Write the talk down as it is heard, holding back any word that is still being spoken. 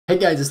Hey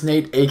guys, it's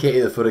Nate,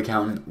 aka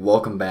TheFutAccountant.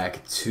 Welcome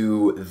back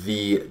to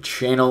the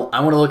channel. I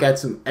want to look at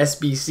some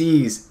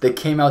SBCs that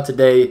came out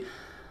today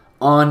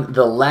on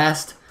the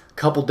last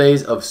couple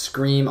days of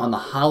Scream on the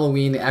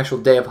Halloween, the actual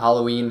day of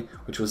Halloween,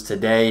 which was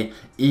today.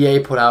 EA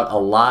put out a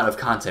lot of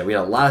content. We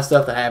had a lot of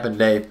stuff that happened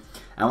today.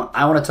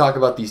 I want to talk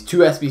about these two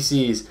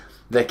SBCs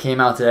that came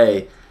out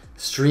today,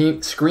 Scream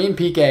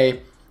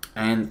Pique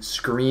and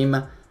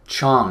Scream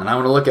Chong, and I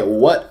want to look at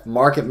what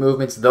market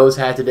movements those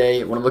had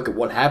today. I want to look at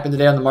what happened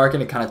today on the market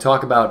and kind of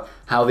talk about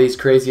how these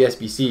crazy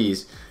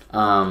SBCs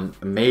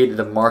made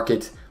the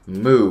market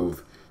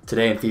move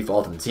today in FIFA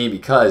Ultimate Team,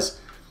 because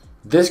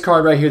this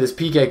card right here, this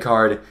Pique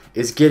card,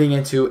 is getting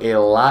into a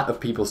lot of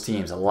people's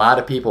teams. A lot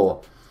of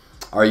people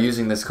are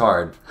using this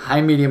card.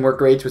 High medium work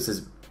rates, which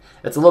is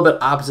it's a little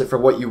bit opposite for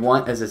what you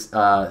want as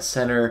a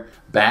center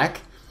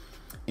back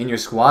in your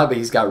squad, but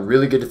he's got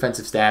really good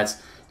defensive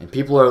stats. And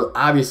people are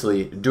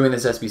obviously doing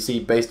this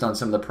SBC based on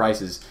some of the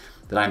prices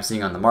that I'm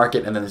seeing on the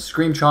market. And then the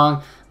Scream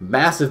Chong,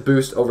 massive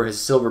boost over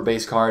his silver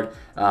base card.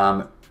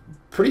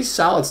 Pretty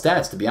solid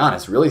stats, to be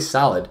honest. Really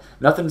solid.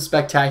 Nothing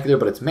spectacular,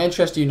 but it's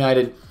Manchester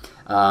United.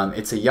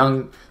 It's a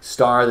young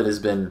star that has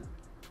been,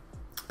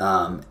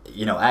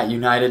 at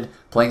United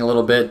playing a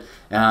little bit.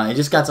 He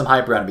just got some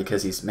hype around it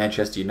because he's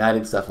Manchester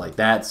United, stuff like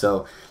that.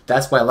 So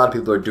that's why a lot of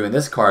people are doing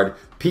this card.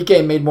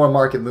 Pique made more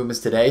market movements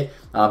today,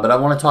 but I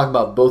want to talk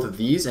about both of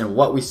these and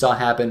what we saw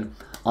happen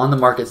on the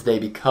market today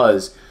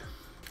because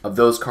of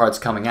those cards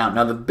coming out.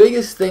 Now, the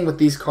biggest thing with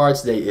these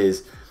cards today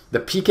is the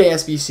Pique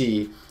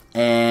SBC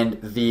and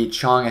the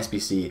Chong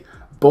SBC.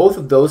 Both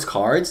of those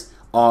cards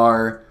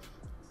are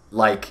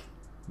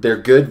they're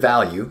good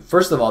value.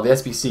 First of all, the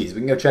SBCs,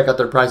 we can go check out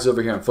their prices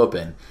over here on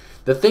Footbin.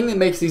 The thing that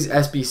makes these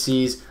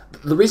SBCs,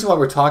 the reason why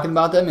we're talking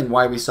about them and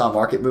why we saw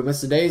market movements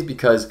today is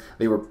because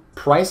they were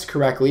priced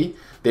correctly.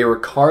 They were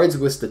cards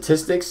with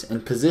statistics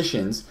and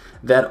positions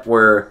that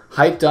were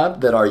hyped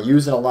up, that are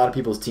used in a lot of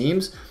people's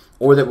teams,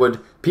 or that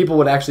people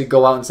would actually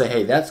go out and say,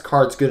 hey, that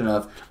card's good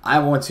enough. I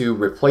want to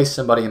replace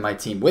somebody in my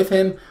team with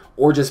him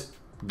or just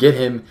get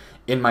him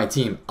in my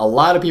team. A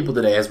lot of people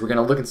today, as we're going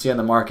to look and see on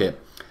the market,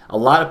 a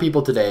lot of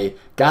people today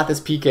got this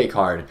Pique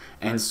card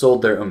and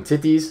sold their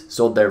Umtitis,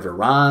 sold their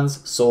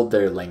Varans, sold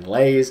their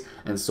Lengleys,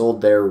 and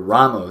sold their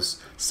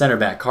Ramos center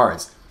back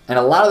cards. And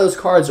a lot of those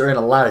cards are in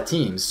a lot of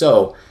teams.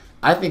 So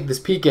I think this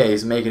Pique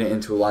is making it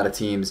into a lot of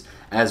teams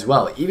as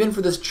well. Even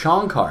for this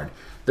Chong card,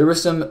 there were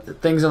some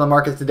things on the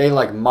market today,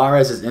 like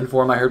Mahrez's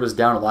inform I heard was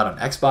down a lot on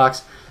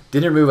Xbox.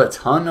 Didn't move a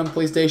ton on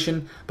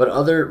PlayStation, but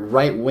other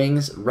right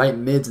wings, right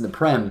mids in the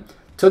Prem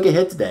took a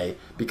hit today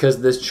because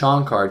of this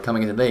Chong card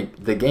coming into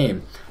the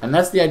game. And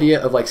that's the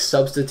idea of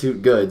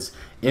substitute goods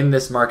in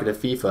this market of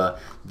FIFA.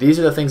 These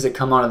are the things that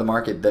come onto the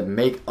market that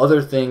make other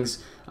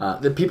things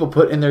that people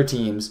put in their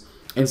teams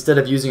instead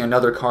of using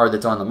another card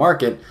that's on the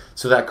market,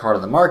 so that card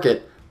on the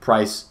market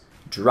price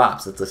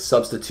drops. That's a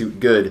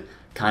substitute good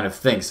kind of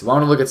thing. So I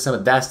want to look at some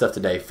of that stuff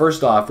today.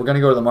 First off, we're going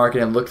to go to the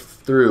market and look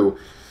through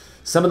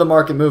some of the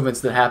market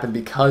movements that happened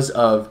because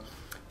of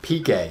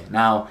Pique.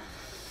 Now,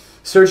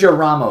 Sergio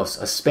Ramos,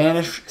 a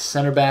Spanish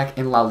center back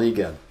in La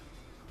Liga,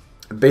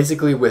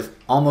 basically with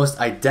almost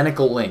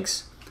identical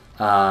links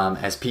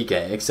as Pique,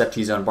 except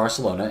he's on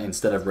Barcelona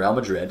instead of Real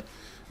Madrid.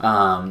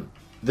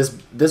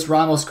 This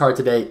Ramos card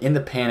today in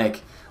the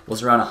panic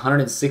was around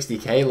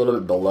 160K, a little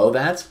bit below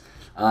that.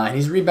 And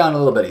he's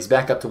rebounded a little bit. He's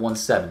back up to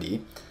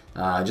 170.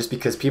 Just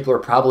because people are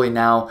probably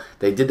now,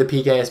 they did the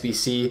Pique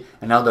SBC,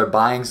 and now they're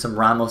buying some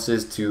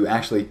Ramoses to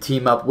actually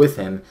team up with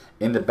him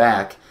in the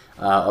back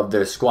of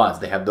their squads.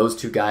 They have those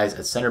two guys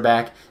at center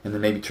back, and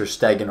then maybe Ter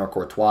Stegen or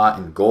Courtois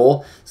in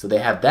goal. So they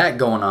have that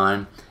going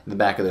on in the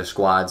back of their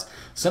squads.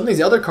 Some of these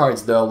other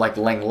cards, though, like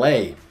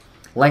Lenglet.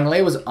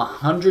 Lenglet was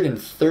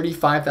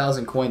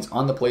 135,000 coins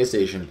on the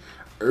PlayStation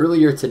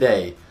earlier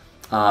today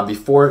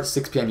before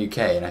 6 p.m. UK.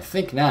 And I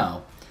think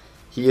now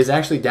he is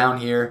actually down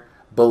here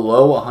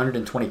below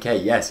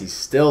 120K. Yes, he's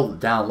still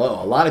down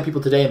low. A lot of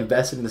people today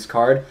invested in this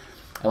card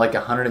at like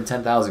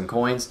 110,000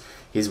 coins.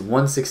 He's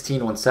 116,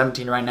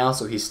 117 right now,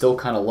 so he's still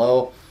kind of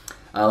low.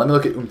 Let me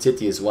look at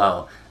Umtiti as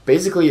well.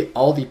 Basically,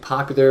 all the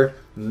popular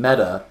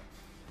meta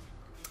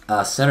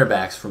center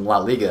backs from La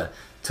Liga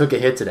took a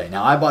hit today.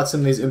 Now, I bought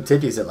some of these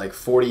Umtitis at like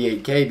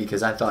 48K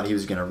because I thought he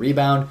was going to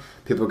rebound.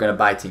 People were going to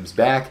buy teams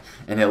back,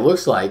 and it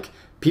looks like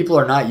people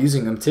are not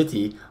using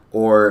Umtiti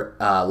or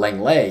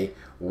Lenglet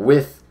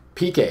with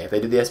Pique. If they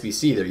did the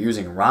SBC, they're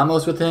using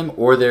Ramos with him,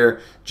 or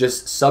they're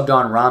just subbed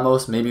on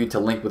Ramos maybe to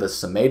link with a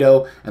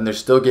Semedo, and they're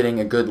still getting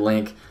a good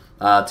link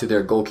to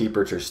their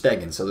goalkeeper Ter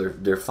Stegen. So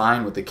they're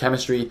fine with the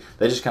chemistry.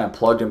 They just kind of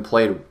plugged and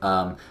played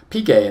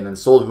Pique and then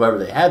sold whoever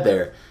they had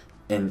there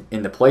in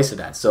the place of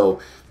that. So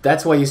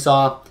that's why you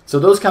saw. So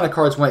those kind of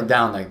cards went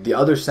down. Like the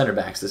other center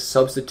backs, the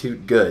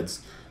substitute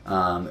goods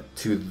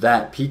to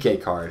that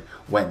Pique card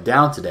went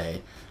down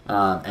today,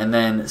 and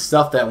then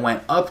stuff that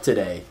went up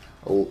today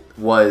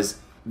was.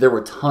 There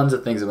were tons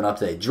of things that went up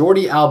today.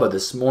 Jordi Alba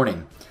this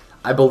morning,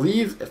 I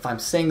believe, if I'm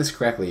saying this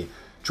correctly,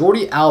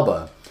 Jordi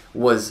Alba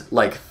was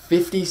like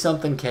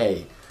 50-something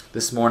K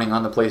this morning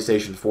on the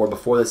PlayStation 4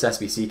 before this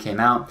SBC came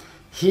out.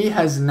 He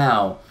has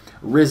now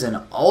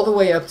risen all the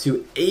way up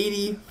to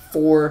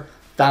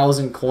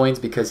 84,000 coins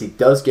because he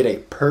does get a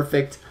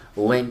perfect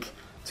link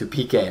to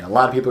Pique. And a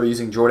lot of people are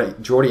using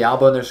Jordi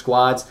Alba in their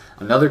squads.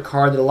 Another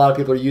card that a lot of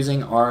people are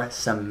using are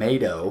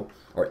Semedo,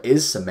 or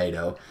is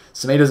Semedo.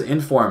 Semedo's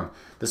inform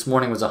this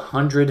morning was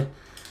 110K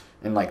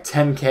on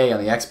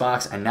the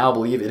Xbox. I now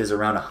believe it is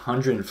around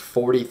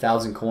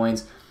 140,000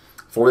 coins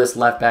for this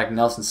left back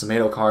Nelson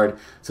Semedo card.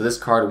 So this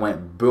card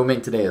went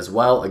booming today as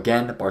well.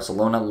 Again,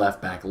 Barcelona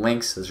left back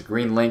links. There's a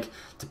green link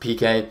to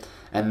Pique.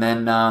 And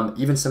then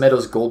even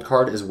Semedo's gold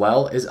card as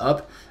well is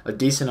up a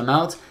decent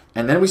amount.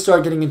 And then we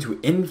start getting into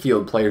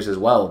infield players as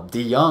well.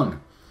 De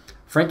Jong.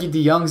 Frankie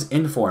De Jong's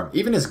inform.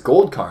 Even his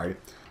gold card,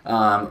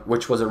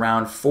 which was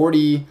around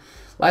 40...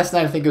 Last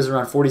night I think it was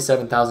around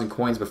 47,000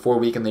 coins before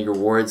Weekend League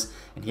rewards.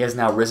 And he has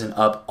now risen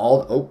up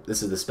all... Oh,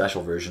 this is the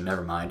special version.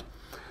 Never mind.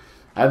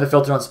 I have the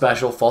filter on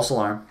special. False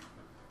alarm.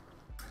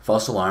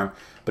 False alarm.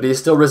 But he has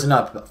still risen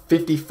up about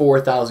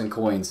 54,000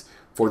 coins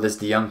for this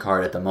De Jong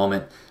card at the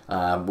moment,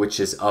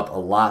 which is up a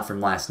lot from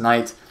last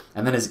night.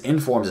 And then his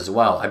informs as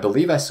well. I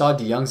believe I saw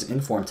De Jong's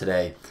inform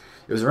today.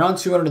 It was around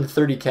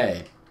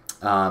 230K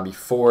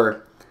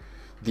before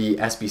the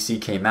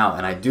SBC came out.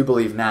 And I do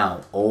believe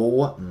now,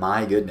 oh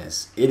my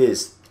goodness, it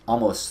is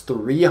almost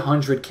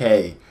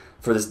 300K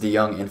for this De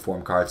Jong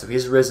inform card. So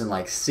he's risen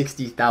like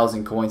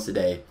 60,000 coins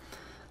today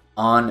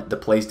on the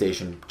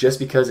PlayStation just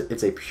because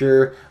it's a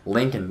pure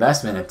link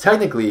investment. And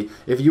technically,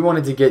 if you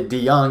wanted to get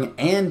De Jong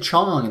and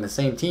Chong in the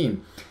same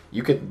team,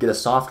 you could get a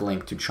soft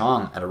link to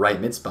Chong at a right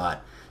mid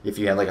spot. If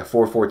you had like a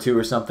 4-4-2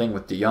 or something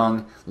with De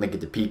Jong, link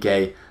it to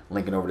Pique,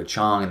 link it over to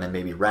Chong, and then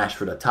maybe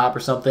Rashford up top or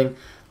something,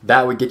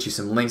 that would get you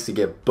some links to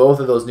get both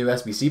of those new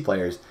SBC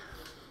players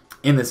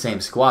in the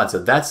same squad. So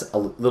that's a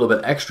little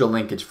bit extra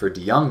linkage for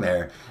De Jong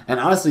there. And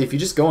honestly, if you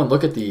just go and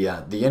look at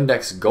the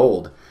index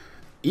gold,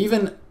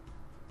 even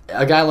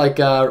a guy like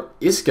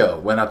Isco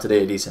went up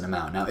today a decent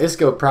amount. Now,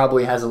 Isco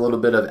probably has a little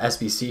bit of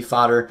SBC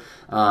fodder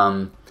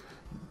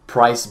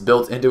price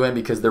built into him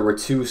because there were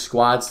two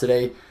squads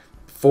today.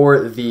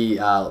 For the,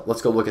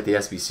 let's go look at the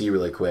SBC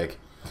really quick.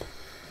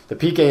 The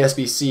Pique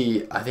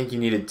SBC, I think you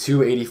needed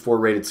 2 84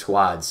 rated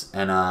squads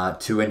and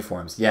 2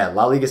 informs. Yeah,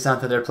 La Liga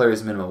Santander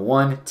players minimum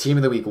 1, Team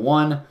of the Week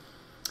 1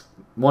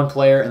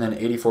 player, and then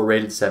 84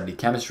 rated 70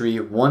 chemistry,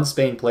 1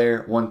 Spain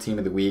player, 1 Team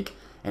of the Week,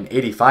 and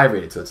 85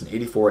 rated. So it's an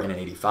 84 and an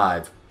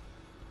 85.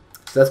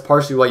 So that's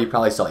partially why you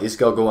probably saw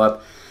Isco go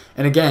up.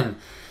 And again,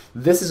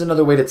 this is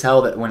another way to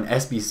tell that when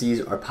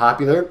SBCs are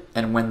popular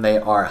and when they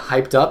are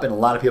hyped up and a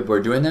lot of people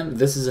are doing them,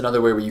 this is another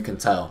way where you can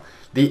tell.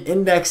 The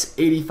Index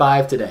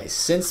 85 today,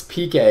 since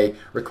Pique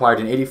required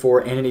an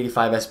 84 and an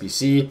 85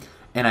 SBC,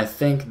 and I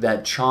think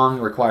that Chong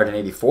required an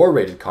 84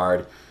 rated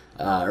card,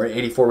 or an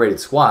 84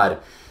 rated squad,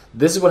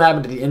 this is what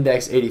happened to the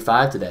Index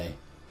 85 today.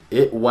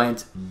 It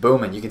went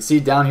booming. You can see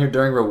down here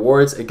during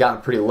rewards, it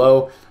got pretty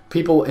low.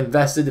 People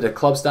invested in a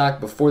club stock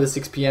before the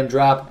 6 p.m.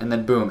 drop, and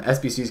then boom,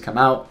 SBCs come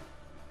out,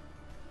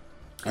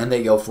 and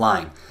they go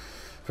flying.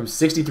 From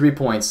 63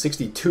 points,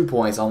 62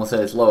 points, almost at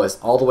its lowest,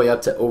 all the way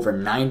up to over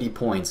 90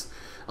 points.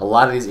 A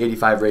lot of these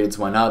 85 rateds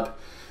went up.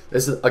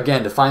 This is,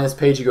 again, to find this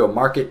page, you go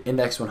Market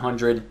Index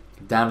 100,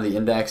 down to the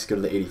index, go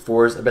to the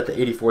 84s. I bet the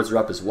 84s are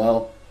up as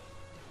well.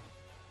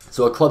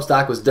 So a club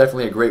stock was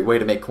definitely a great way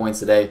to make coins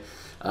today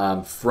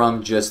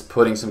from just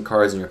putting some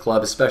cards in your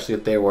club, especially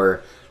if they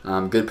were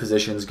good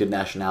positions, good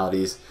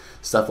nationalities,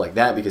 stuff like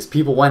that, because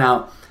people went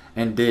out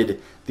and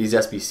did these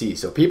SBCs.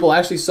 So people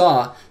actually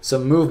saw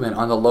some movement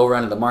on the lower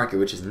end of the market,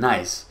 which is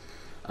nice.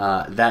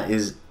 That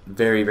is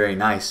very, very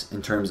nice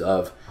in terms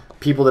of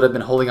people that have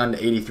been holding on to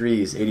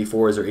 83s,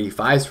 84s, or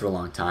 85s for a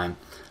long time.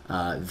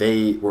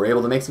 They were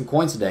able to make some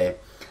coins today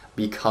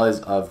because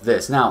of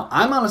this. Now,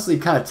 I'm honestly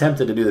kind of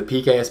tempted to do the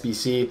Pique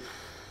SBC.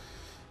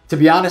 To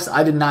be honest,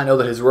 I did not know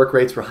that his work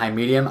rates were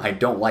high-medium. I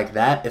don't like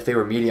that. If they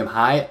were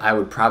medium-high, I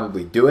would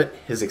probably do it.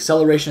 His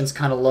acceleration is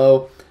kind of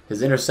low.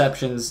 His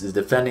interceptions, his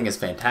defending is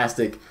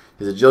fantastic.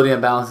 His agility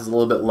and balance is a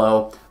little bit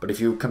low. But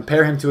if you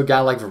compare him to a guy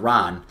like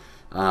Varane,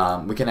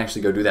 we can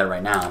actually go do that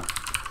right now.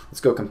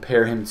 Let's go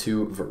compare him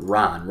to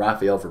Varane,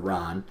 Rafael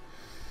Varane,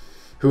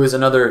 who is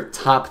another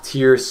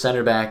top-tier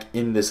center back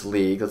in this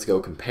league. Let's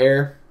go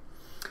compare.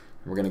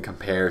 We're going to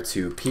compare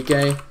to Pique.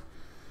 I'm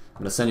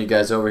going to send you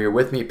guys over here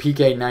with me.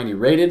 Pique 90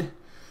 rated.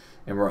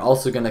 And we're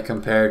also going to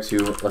compare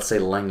to, let's say,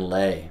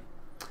 Lenglet.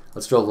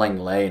 Let's throw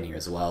Lenglet in here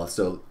as well.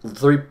 So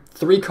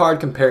three card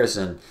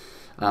comparison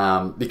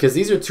because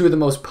these are two of the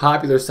most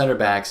popular center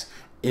backs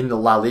in the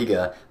La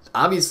Liga.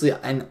 Obviously,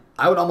 and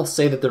I would almost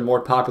say that they're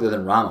more popular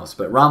than Ramos,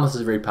 but Ramos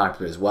is very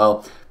popular as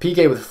well.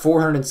 Pique with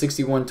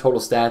 461 total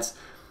stats,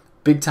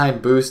 big time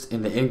boost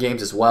in the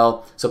in-games as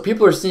well. So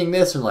people are seeing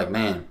this and like,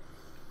 man,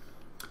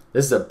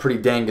 this is a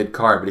pretty dang good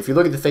card. But if you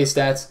look at the face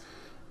stats,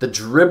 the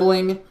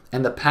dribbling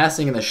and the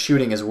passing and the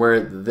shooting is where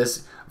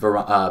this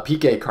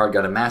Pique card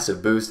got a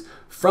massive boost.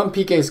 From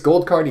Pique's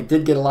gold card, he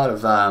did get a lot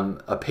of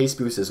a pace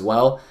boost as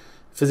well.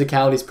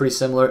 Physicality is pretty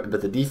similar,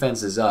 but the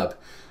defense is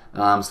up.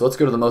 So let's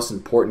go to the most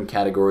important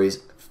categories.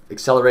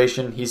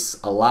 acceleration. He's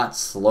a lot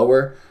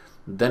slower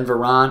than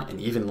Varane and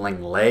even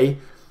Lenglet.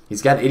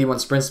 He's got 81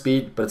 sprint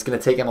speed, but it's going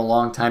to take him a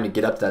long time to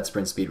get up to that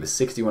sprint speed with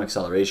 61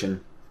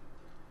 acceleration.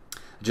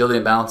 Agility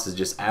and balance is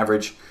just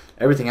average.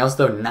 Everything else,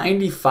 though,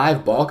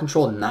 95 ball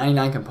control,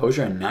 99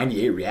 composure, and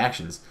 98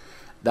 reactions.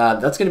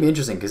 That's going to be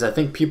interesting because I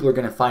think people are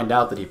going to find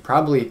out that he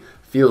probably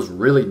feels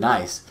really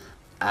nice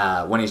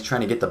when he's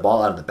trying to get the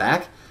ball out of the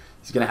back.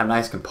 He's going to have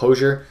nice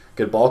composure,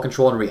 good ball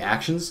control, and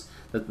reactions.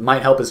 That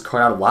might help his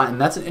card out a lot, and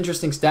that's an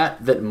interesting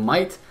stat that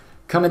might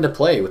come into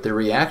play with the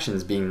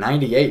reactions being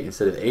 98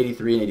 instead of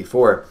 83 and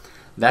 84.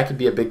 That could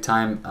be a big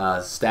time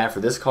stat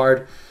for this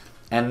card.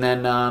 And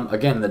then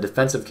again, the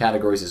defensive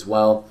categories as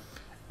well.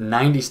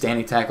 90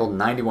 standing tackle,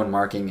 91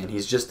 marking, and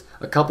he's just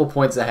a couple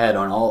points ahead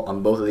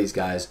on both of these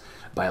guys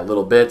by a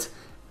little bit.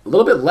 A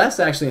little bit less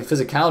actually in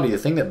physicality. The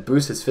thing that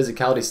boosts his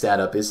physicality stat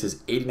up is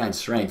his 89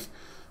 strength,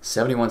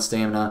 71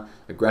 stamina.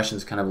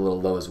 Aggression's kind of a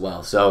little low as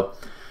well. So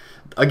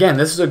again,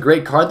 this is a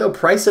great card though.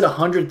 Priced at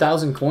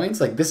 100,000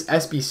 coins, like this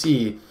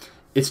SBC.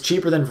 It's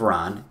cheaper than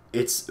Varane,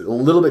 it's a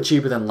little bit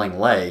cheaper than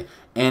Lenglet,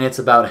 and it's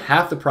about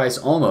half the price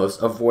almost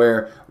of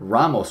where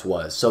Ramos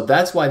was. So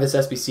that's why this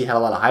SBC had a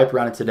lot of hype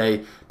around it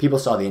today. People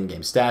saw the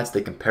in-game stats, they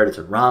compared it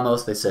to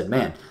Ramos, they said,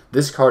 man,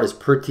 this card is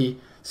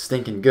pretty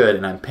stinking good,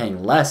 and I'm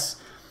paying less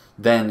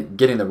than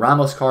getting the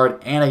Ramos card,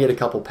 and I get a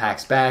couple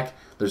packs back.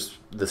 There's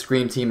the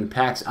Scream team in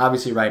packs,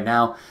 obviously, right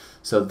now,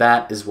 so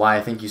that is why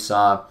I think you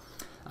saw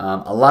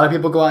a lot of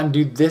people go out and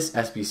do this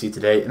SBC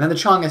today. And then the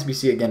Chong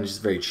SBC, again, is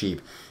just very cheap.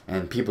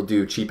 And people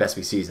do cheap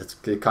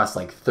SBCs. It costs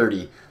like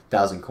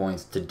 30,000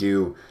 coins to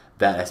do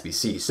that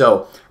SBC.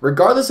 So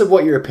regardless of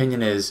what your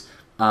opinion is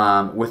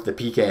with the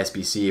Pique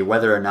SBC,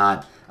 whether or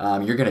not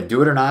you're going to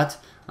do it or not,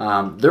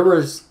 there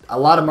was a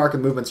lot of market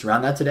movements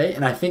around that today.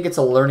 And I think it's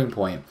a learning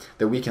point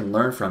that we can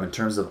learn from in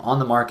terms of on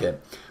the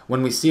market.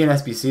 When we see an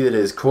SBC that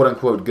is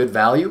quote-unquote good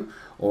value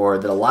or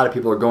that a lot of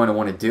people are going to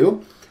want to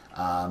do,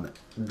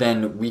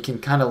 then we can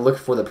kind of look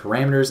for the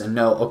parameters and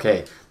know,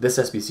 okay, this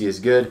SBC is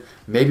good.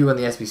 Maybe when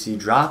the SBC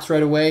drops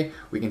right away,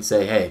 we can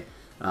say, hey,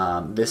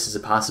 this is a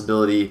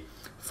possibility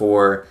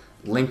for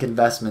link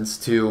investments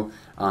too,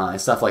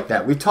 and stuff like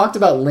that. We've talked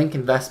about link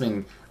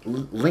investing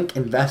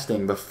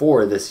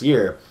before this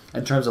year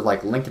in terms of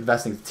like link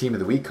investing to Team of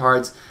the Week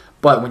cards.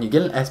 But when you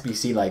get an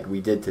SBC like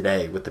we did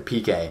today with the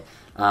Pique,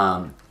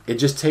 it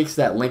just takes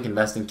that link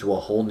investing to a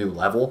whole new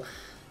level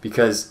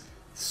because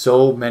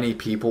so many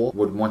people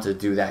would want to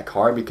do that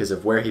card because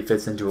of where he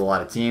fits into a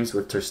lot of teams,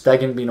 with Ter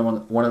Stegen being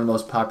one of the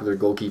most popular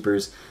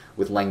goalkeepers,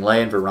 with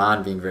Lenglet and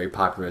Varane being very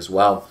popular as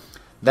well.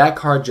 That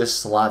card just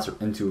slots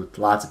into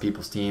lots of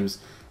people's teams.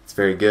 It's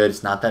very good.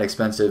 It's not that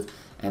expensive.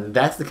 And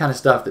that's the kind of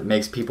stuff that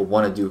makes people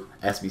want to do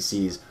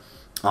SBCs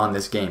on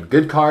this game.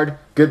 Good card,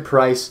 good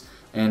price,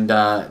 and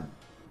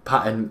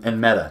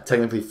meta.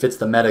 Technically fits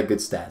the meta, good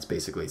stats,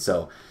 basically.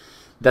 So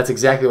that's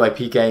exactly why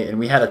Pique, and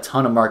we had a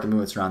ton of market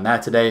movements around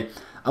that today.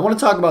 I want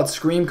to talk about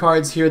Scream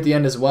cards here at the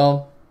end as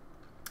well.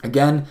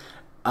 Again,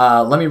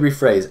 let me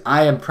rephrase.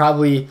 I'm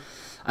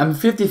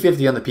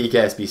 50-50 on the Pique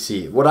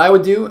SBC. What I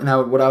would do,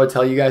 and what I would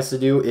tell you guys to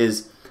do,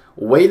 is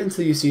wait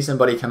until you see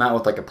somebody come out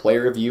with like a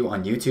player review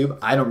on YouTube.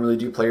 I don't really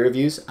do player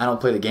reviews. I don't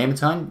play the game a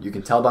ton. You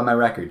can tell by my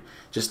record.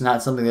 Just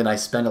not something that I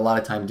spend a lot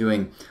of time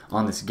doing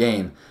on this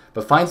game.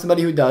 But find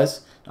somebody who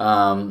does,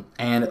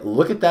 and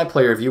look at that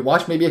player review.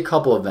 Watch maybe a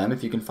couple of them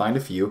if you can find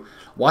a few.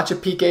 Watch a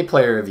Pique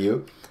player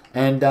review.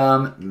 And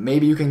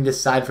maybe you can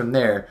decide from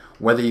there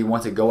whether you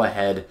want to go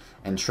ahead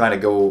and try to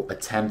go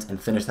attempt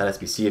and finish that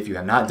SBC if you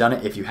have not done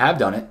it. If you have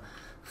done it,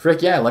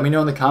 frick yeah, let me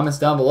know in the comments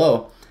down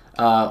below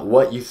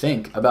what you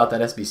think about that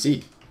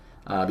SBC.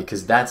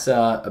 Because that's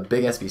a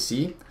big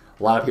SBC.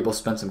 A lot of people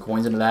spent some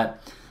coins into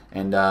that.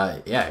 And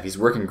yeah, if he's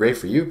working great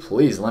for you,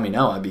 please let me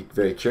know. I'd be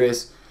very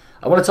curious.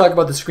 I want to talk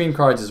about the Scream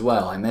cards as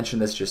well. I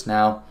mentioned this just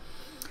now.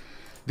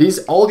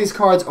 All these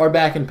cards are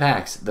back in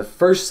packs. The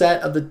first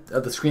set of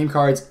the Scream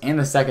cards and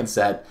the second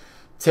set.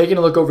 Taking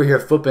a look over here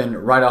at Footbin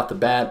right off the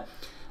bat.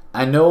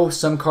 I know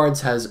some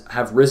cards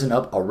have risen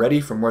up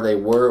already from where they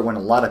were when a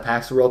lot of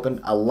packs were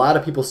open. A lot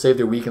of people saved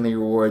their weekly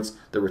rewards.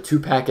 There were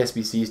 2-pack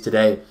SBCs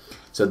today,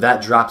 so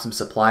that dropped some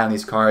supply on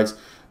these cards.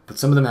 But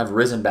some of them have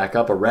risen back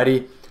up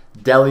already.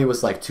 Deli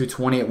was like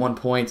 220 at one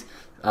point.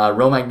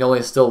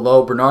 Romagnolia is still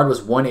low. Bernard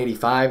was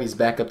 185. He's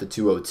back up to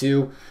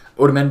 202.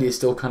 Otamendi is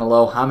still kind of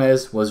low.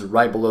 James was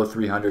right below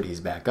 300. He's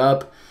back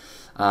up.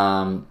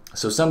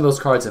 So some of those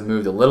cards have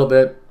moved a little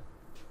bit.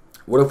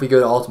 What if we go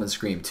to Ultimate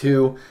Scream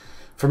 2?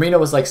 Firmino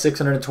was like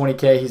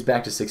 620k. He's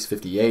back to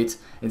 658.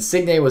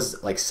 Insigne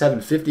was like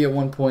 750 at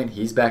one point.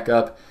 He's back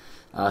up.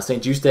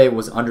 St. Juste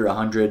was under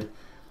 100.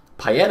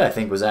 Payet, I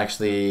think, was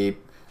actually...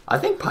 I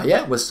think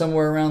Payet was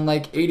somewhere around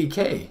like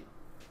 80k.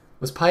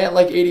 Was Payet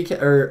like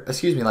 80k? Or,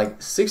 excuse me, like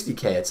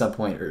 60k at some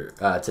point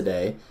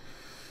today.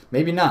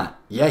 Maybe not.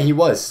 Yeah, he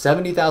was.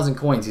 70,000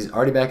 coins. He's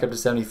already back up to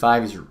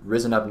 75. He's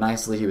risen up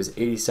nicely. He was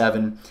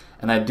 87.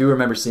 And I do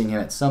remember seeing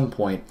him at some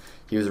point.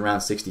 He was around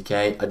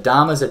 60k.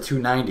 Adama's at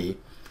 290.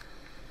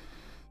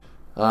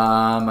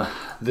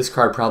 This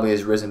card probably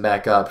has risen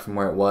back up from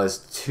where it was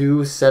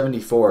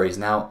 274. He's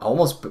now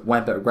almost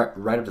went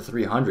right up to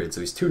 300,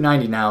 so he's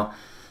 290 now.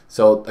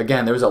 So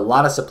again, there was a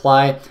lot of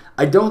supply.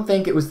 I don't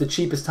think it was the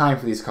cheapest time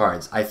for these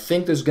cards. I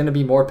think there's going to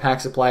be more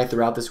pack supply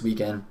throughout this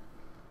weekend,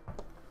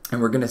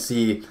 and we're going to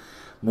see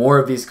more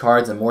of these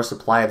cards and more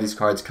supply of these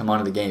cards come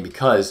onto the game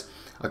because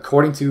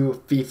according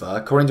to FIFA,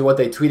 according to what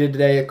they tweeted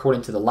today,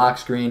 according to the lock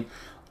screen,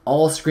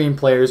 all screen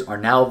players are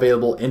now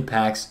available in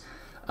packs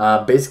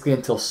basically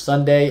until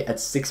Sunday at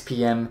 6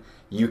 p.m.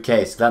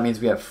 UK. So that means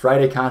we have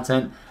Friday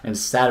content and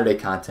Saturday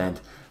content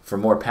for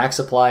more pack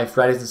supply,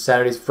 Fridays and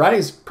Saturdays.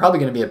 Friday's probably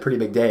going to be a pretty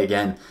big day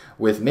again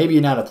with maybe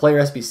not a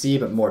player SBC,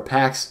 but more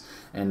packs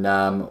and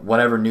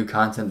whatever new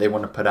content they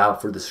want to put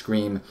out for the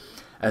Scream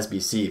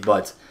SBC.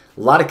 But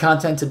a lot of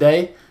content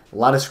today, a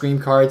lot of Scream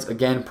cards,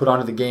 again, put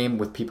onto the game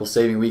with people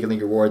saving weekly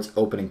rewards,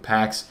 opening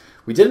packs.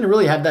 We didn't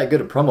really have that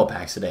good of promo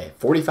packs today.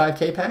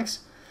 45K packs?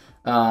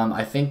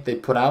 I think they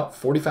put out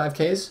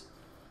 45Ks.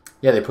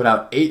 Yeah, they put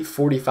out 8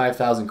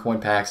 45,000 coin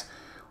packs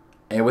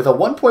and with a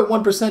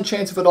 1.1%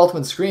 chance of an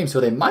ultimate Scream, so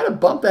they might have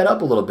bumped that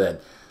up a little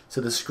bit.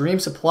 So the Scream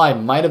supply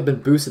might have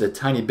been boosted a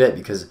tiny bit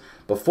because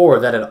before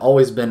that had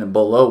always been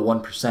below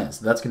 1%.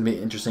 So that's going to be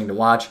interesting to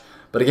watch.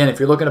 But again, if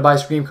you're looking to buy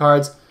Scream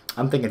cards,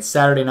 I'm thinking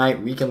Saturday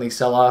night, weekend league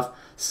sell-off,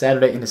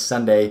 Saturday into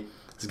Sunday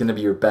is going to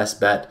be your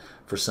best bet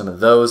for some of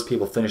those.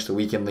 People finish the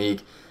weekend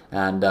league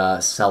and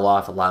sell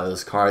off a lot of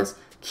those cards.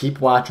 Keep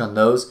watch on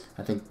those.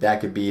 I think that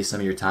could be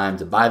some of your time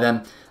to buy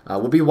them.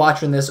 We'll be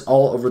watching this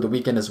all over the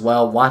weekend as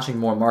well, watching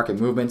more market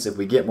movements. If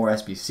we get more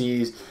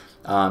SBCs,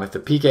 if the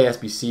Pique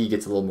SBC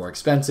gets a little more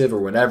expensive or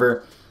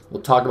whatever,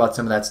 we'll talk about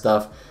some of that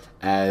stuff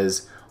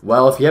as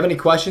well. If you have any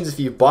questions, if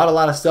you bought a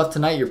lot of stuff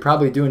tonight, you're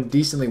probably doing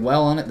decently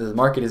well on it. The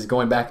market is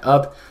going back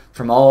up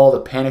from all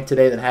the panic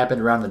today that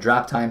happened around the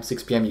drop time,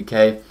 6 p.m.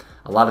 UK.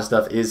 A lot of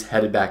stuff is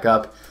headed back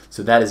up,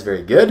 so that is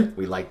very good.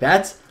 We like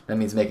that. That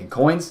means making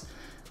coins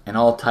and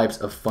all types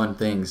of fun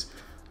things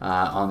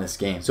on this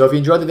game. So if you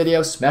enjoyed the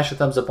video, smash a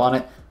thumbs up on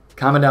it,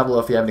 comment down below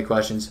if you have any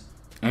questions,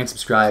 and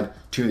subscribe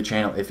to the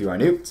channel if you are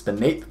new. It's been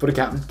Nate, the Foot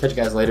Accountant. Catch you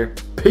guys later.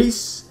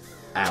 Peace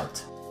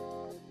out.